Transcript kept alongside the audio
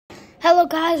Hello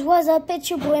guys, what's up? It's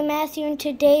your boy Matthew, and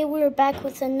today we're back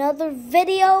with another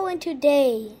video, and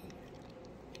today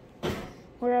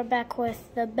we're back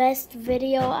with the best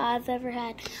video I've ever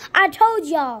had. I told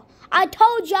y'all I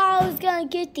was gonna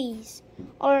get these,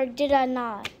 or did I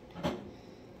not?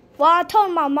 Well, I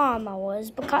told my mom I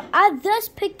was, because I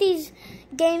just picked these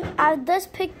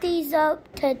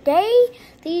up today.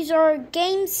 These are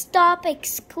GameStop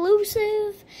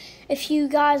exclusive. If you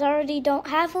guys already don't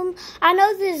have them, I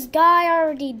know this guy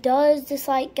already does. This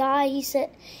guy, he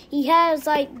said he has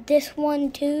this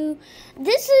one too.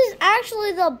 This is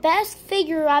actually the best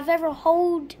figure I've ever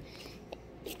hold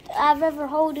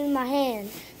in my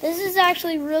hand. This is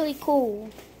actually really cool.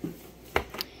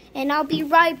 And I'll be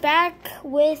right back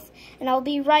with a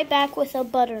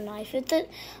butter knife.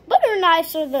 Butter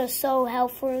knives are so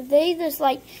helpful. They just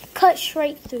cut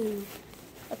straight through.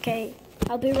 Okay,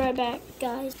 I'll be right back,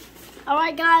 guys.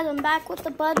 Alright guys, I'm back with the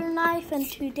butter knife, and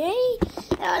today,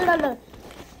 we'll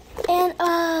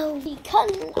be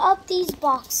cutting up these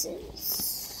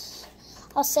boxes.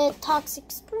 I'll set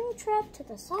toxic spring trap to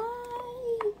the side,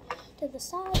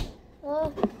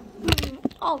 oh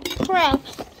crap.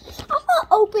 I'm gonna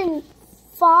open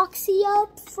Foxy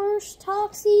up first,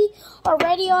 Toxie, or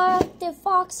radioactive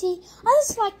Foxy. I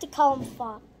just like to call him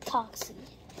Toxie.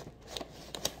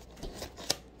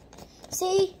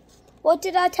 See? What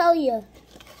did I tell you?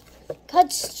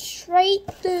 Cut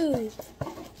straight through.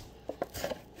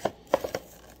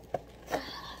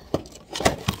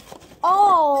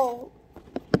 Oh.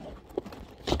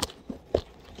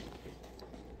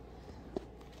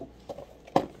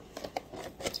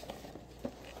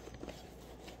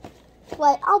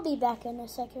 Wait, I'll be back in a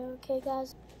second, okay,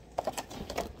 guys?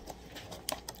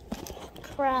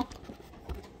 Crap.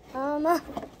 I'm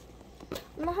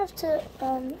gonna have to,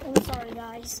 I'm sorry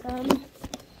guys, I'm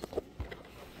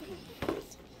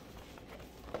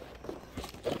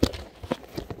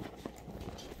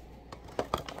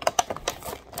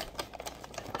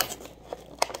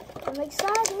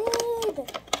excited.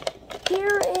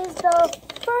 Here is the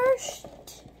first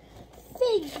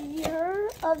figure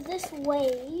of this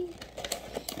wave,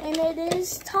 and it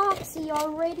is Toxie,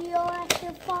 or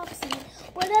radioactive Foxy,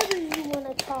 whatever you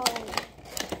want to call him.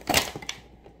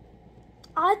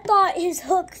 I thought his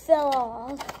hook fell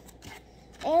off.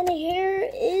 And here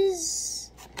is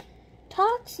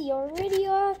Toxie, or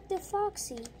radioactive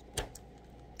Foxy.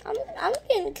 I'm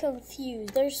getting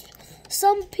confused. There's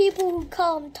some people who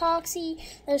call him Toxie.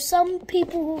 There's some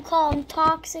people who call him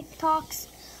Toxic Foxy.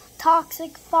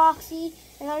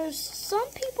 And there's some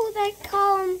people that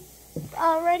call him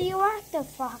radioactive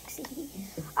Foxy.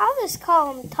 I'll just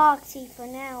call him Toxie for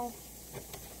now.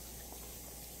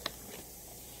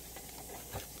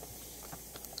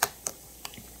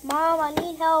 Mom, I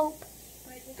need help.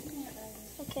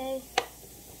 Okay.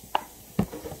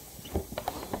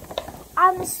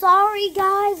 I'm sorry,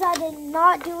 guys. I did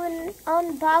not do an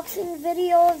unboxing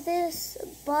video of this,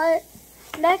 but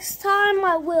next time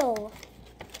I will.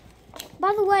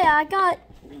 By the way, I got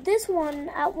this one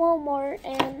at Walmart,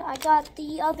 and I got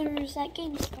the others at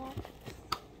GameStop.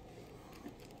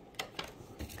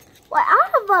 Well, I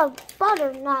have a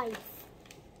butter knife.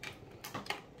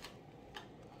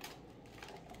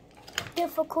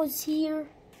 Difficulties here.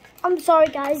 I'm sorry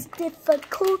guys,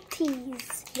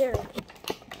 difficulties here.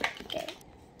 Okay.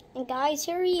 And guys,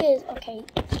 here he is. Okay.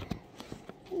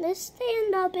 Can this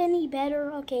stand up any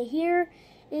better? Okay, here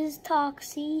is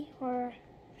Toxie, or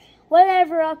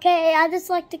whatever. Okay, I just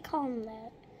like to call him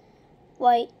that.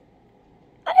 Wait.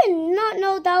 I did not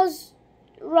know that was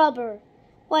rubber.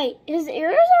 Wait, his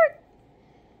ears are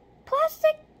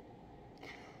plastic?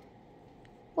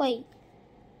 Wait.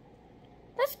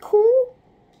 That's cool.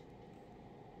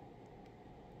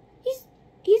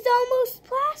 He's almost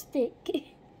plastic.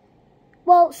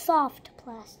 Well, soft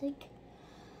plastic.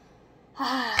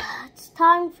 It's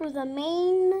time for the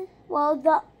main.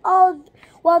 The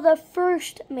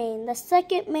first main. The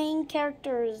second main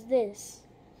character is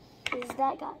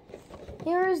that guy.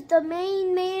 Here is the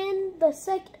main man.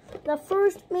 The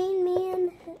first main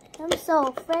man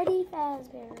himself, Freddy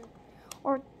Fazbear,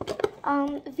 or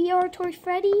VR Toy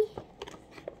Freddy.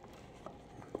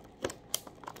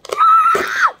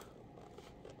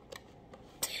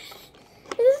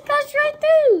 Right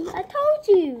through. I told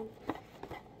you.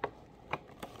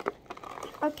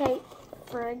 Okay,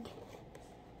 frig.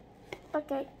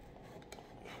 Okay.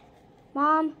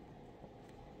 Mom,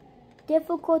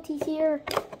 difficulties here.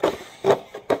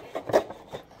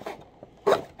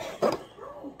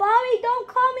 Bobby, don't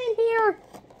come in here.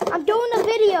 I'm doing a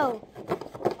video.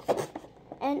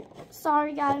 And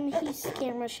sorry guys, he's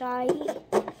camera shy.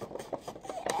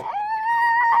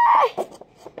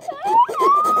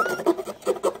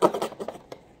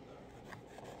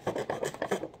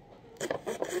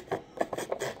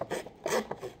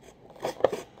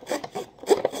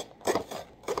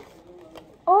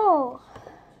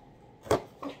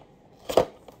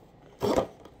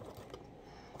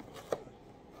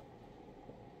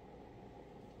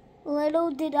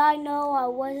 little did I know I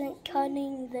wasn't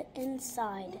cutting the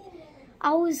inside.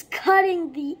 I was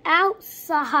cutting the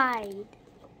outside.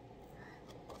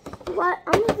 What?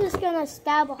 I'm just gonna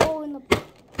stab a hole in the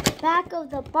back of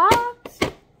the box.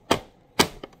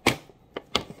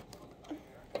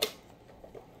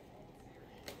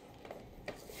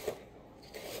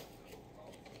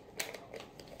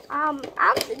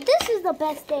 This is the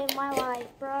best day of my life,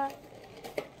 bruh.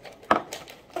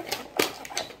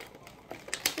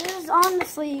 This is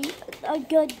honestly a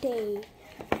good day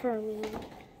for me.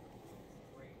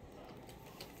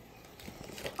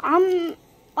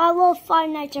 I love Five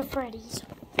Nights at Freddy's.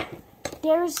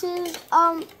 There's his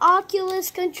Oculus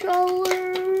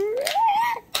controller.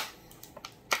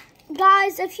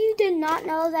 Guys, if you did not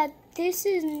know that this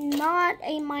is not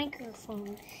a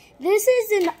microphone. This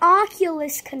is an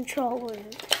Oculus controller.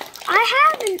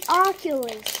 I have an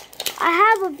Oculus. I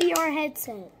have a VR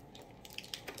headset.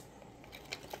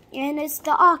 And it's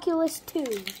the Oculus 2.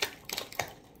 The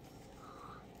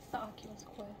Oculus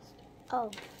Quest.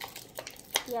 Oh.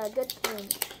 Yeah, good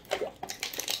point.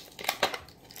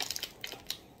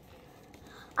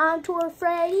 I'm Tour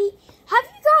Freddy. Have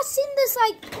you guys seen this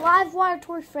like live wire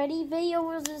Tour Freddy video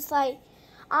where it's like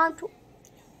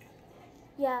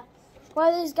yeah.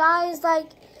 Where this guy is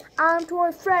like, I'm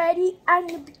Tour Freddy, I'm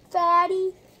the big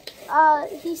fatty.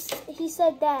 He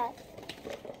said that.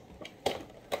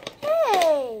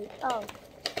 Hey! Oh,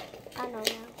 I know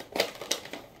now.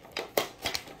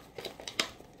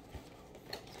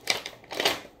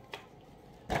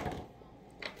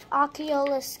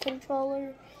 Oculus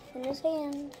controller in his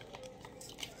hand.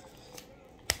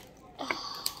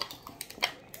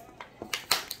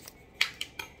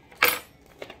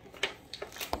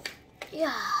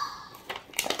 Yeah.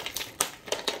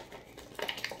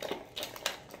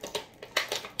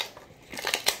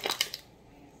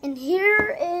 And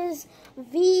here is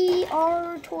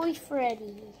VR Toy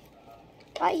Freddy.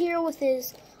 Right here with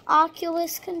his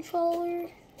Oculus controller.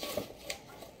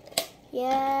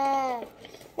 Yeah.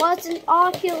 What's an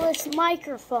Oculus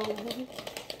microphone?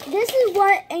 This is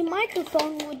what a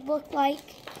microphone would look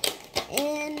like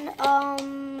in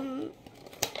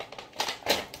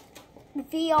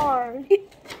VR.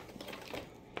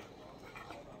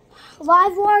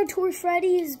 Livewire Toy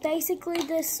Freddy is basically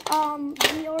this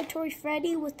VR Toy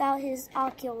Freddy without his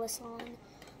Oculus on.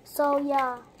 So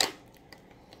yeah.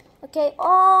 Okay.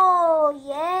 Oh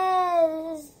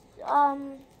yes.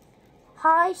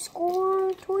 High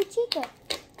score Toy Chica.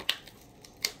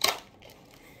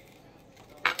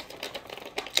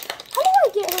 How do I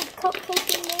get her cupcake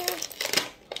in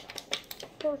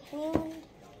there? Her hand.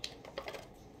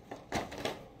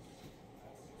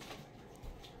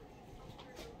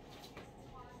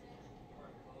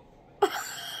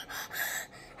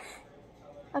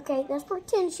 Okay, let's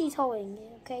pretend she's holding it,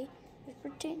 okay? Let's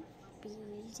pretend. Be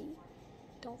easy.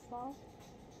 Don't fall.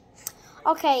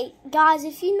 Okay, guys,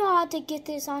 if you know how to get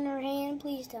this on her hand,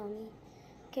 please tell me.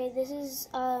 Okay, this is,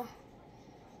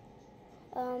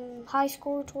 High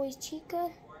Score Toys Chica.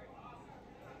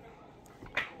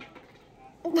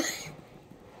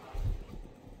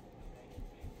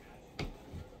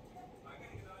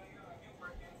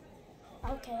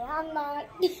 Okay, I'm not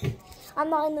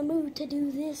in the mood to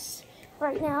do this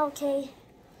right now, okay.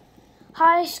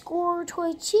 High Score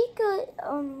Toy Chica,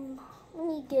 let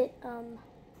me get,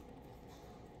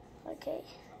 okay.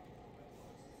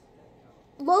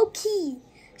 Low key.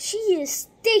 She is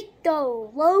thick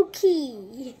though, low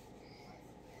key.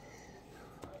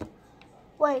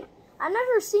 Wait, I've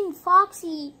never seen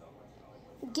Foxy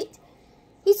get,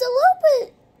 he's a little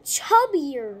bit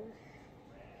chubbier.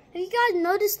 Have you guys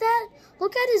noticed that?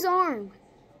 Look at his arm.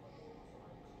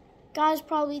 Guys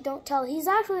probably don't tell. He's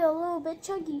actually a little bit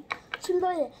chuggier.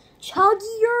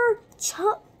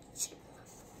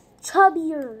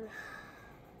 Chubbier.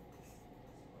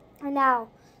 And now,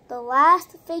 the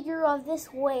last figure of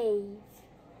this wave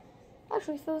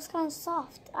actually feels kind of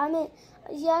soft. I mean,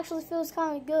 he actually feels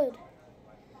kind of good.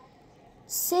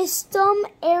 System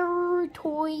Error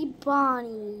Toy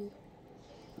Bonnie.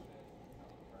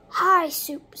 Hi,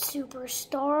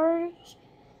 superstars.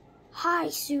 Hi,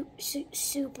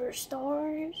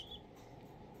 superstars.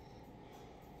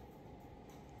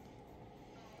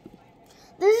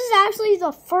 This is actually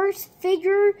the first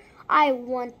figure I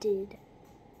wanted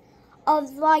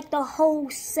of like the whole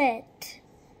set.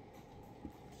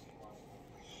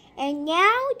 And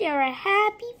now they're a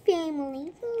happy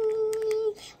family.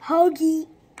 Huggy.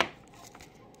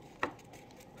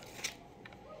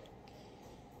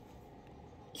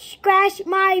 Scratch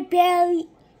my belly.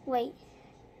 Wait.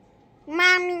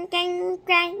 Mommy, can you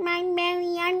scratch my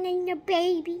belly? I'm the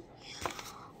baby.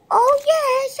 Oh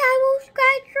yes, I will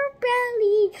scratch your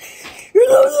belly.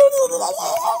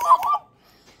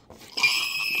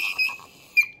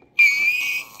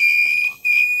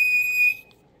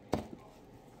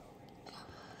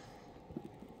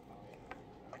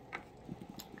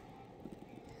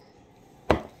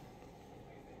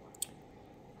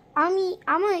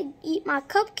 I'm gonna eat my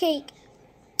cupcake.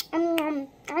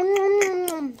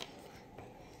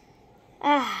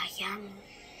 Ah, yummy.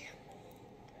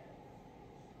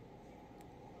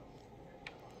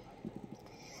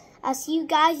 I'll see you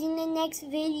guys in the next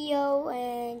video,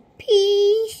 and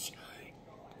peace.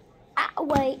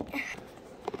 Wait.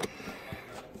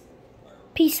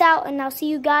 Peace out, and I'll see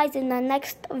you guys in the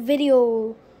next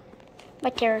video. My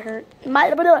carrot hurt.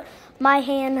 My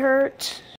hand hurts.